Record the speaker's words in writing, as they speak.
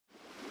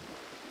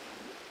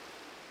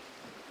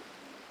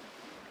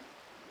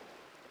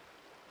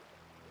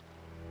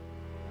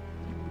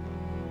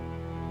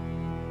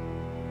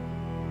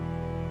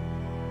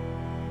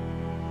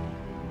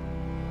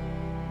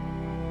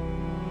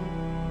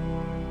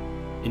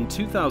In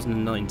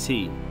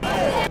 2019,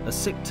 a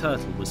sick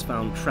turtle was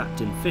found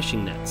trapped in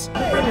fishing nets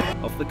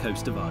off the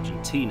coast of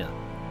Argentina.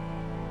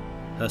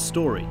 Her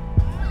story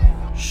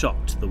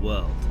shocked the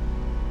world.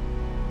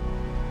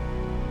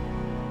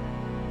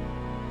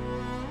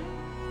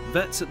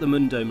 Vets at the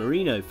Mundo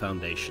Marino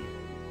Foundation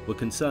were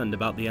concerned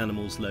about the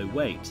animal's low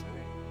weight,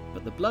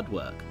 but the blood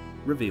work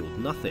revealed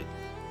nothing.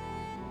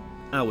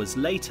 Hours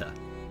later,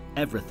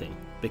 everything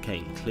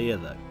became clear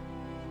though.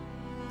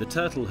 The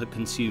turtle had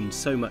consumed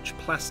so much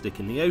plastic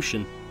in the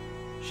ocean,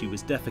 she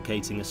was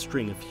defecating a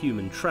string of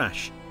human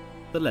trash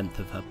the length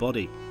of her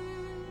body.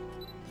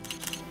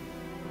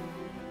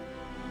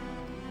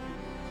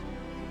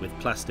 With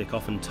plastic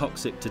often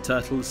toxic to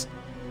turtles,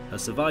 her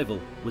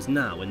survival was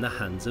now in the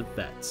hands of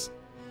vets.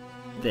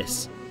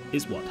 This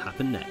is what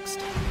happened next.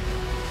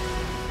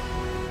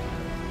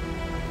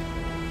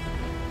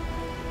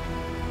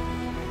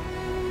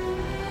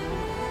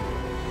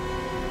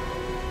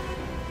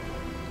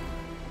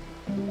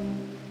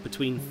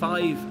 Between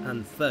 5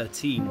 and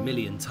 13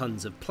 million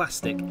tons of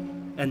plastic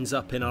ends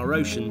up in our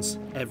oceans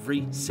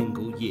every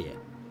single year.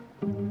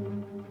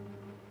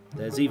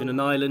 There's even an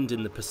island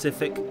in the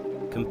Pacific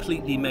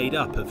completely made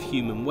up of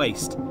human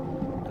waste,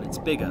 and it's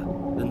bigger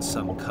than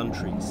some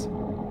countries.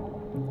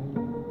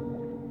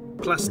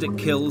 Plastic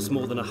kills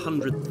more than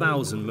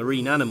 100,000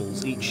 marine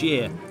animals each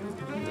year,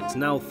 and it's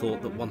now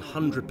thought that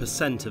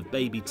 100% of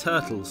baby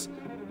turtles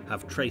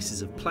have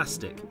traces of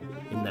plastic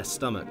in their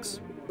stomachs.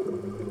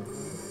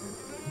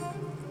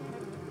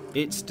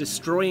 It's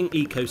destroying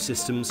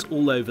ecosystems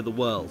all over the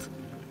world,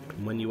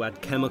 and when you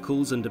add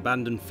chemicals and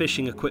abandoned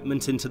fishing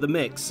equipment into the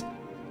mix,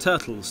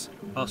 turtles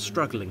are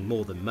struggling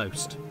more than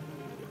most.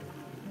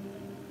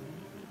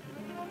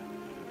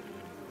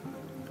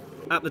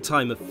 At the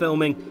time of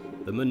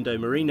filming, the Mundo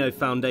Marino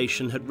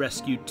Foundation had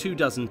rescued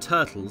 24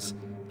 turtles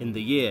in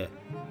the year.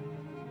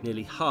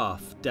 Nearly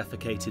half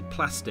defecated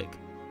plastic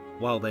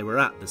while they were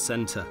at the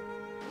centre.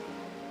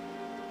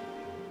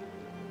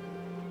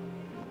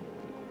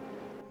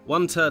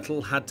 One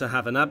turtle had to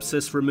have an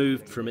abscess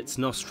removed from its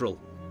nostril.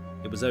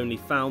 It was only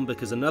found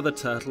because another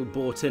turtle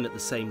brought in at the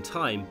same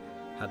time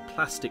had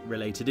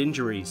plastic-related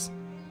injuries,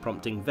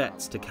 prompting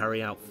vets to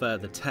carry out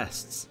further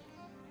tests.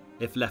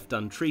 If left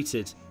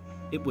untreated,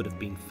 it would have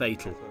been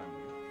fatal.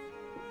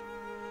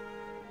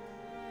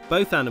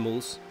 Both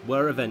animals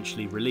were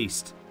eventually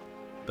released,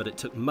 but it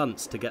took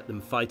months to get them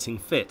fighting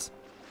fit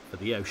for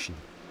the ocean.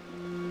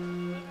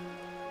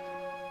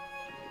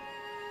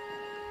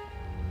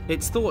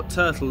 It's thought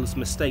turtles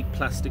mistake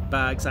plastic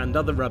bags and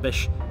other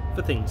rubbish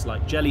for things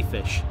like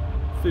jellyfish,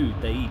 food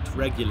they eat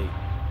regularly.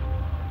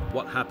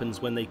 What happens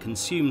when they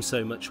consume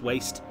so much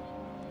waste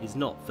is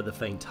not for the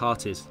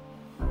faint-hearted.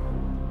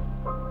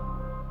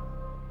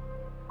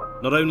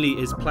 Not only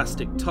is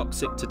plastic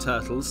toxic to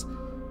turtles,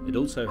 it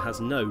also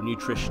has no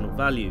nutritional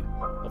value,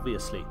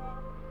 obviously.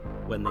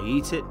 When they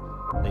eat it,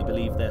 they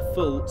believe they're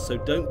full, so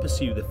don't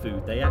pursue the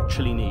food they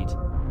actually need.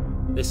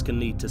 This can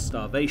lead to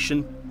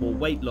starvation or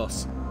weight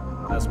loss,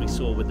 as we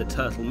saw with the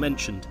turtle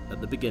mentioned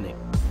at the beginning.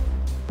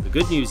 The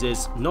good news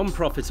is,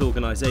 non-profit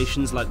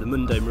organisations like the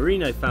Mundo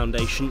Marino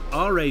Foundation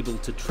are able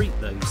to treat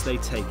those they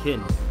take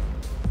in.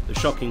 The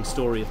shocking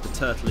story of the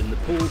turtle in the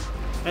pool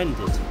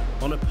ended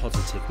on a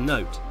positive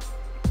note.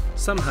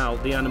 Somehow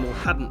the animal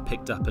hadn't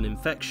picked up an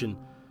infection,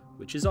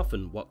 which is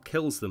often what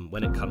kills them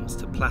when it comes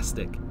to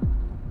plastic.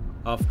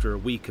 After a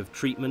week of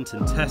treatment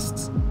and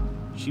tests,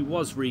 she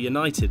was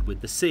reunited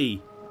with the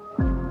sea.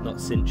 Not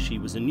since she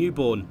was a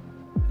newborn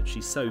had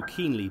she so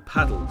keenly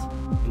paddled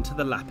into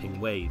the lapping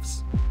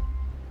waves.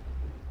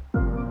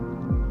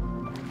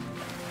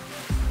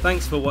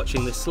 Thanks for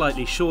watching this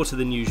slightly shorter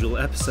than usual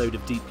episode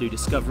of Deep Blue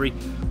Discovery.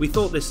 We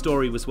thought this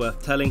story was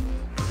worth telling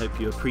and hope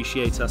you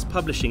appreciate us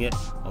publishing it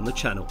on the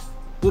channel.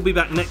 We'll be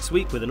back next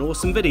week with an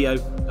awesome video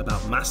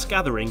about mass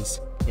gatherings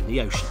in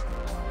the ocean.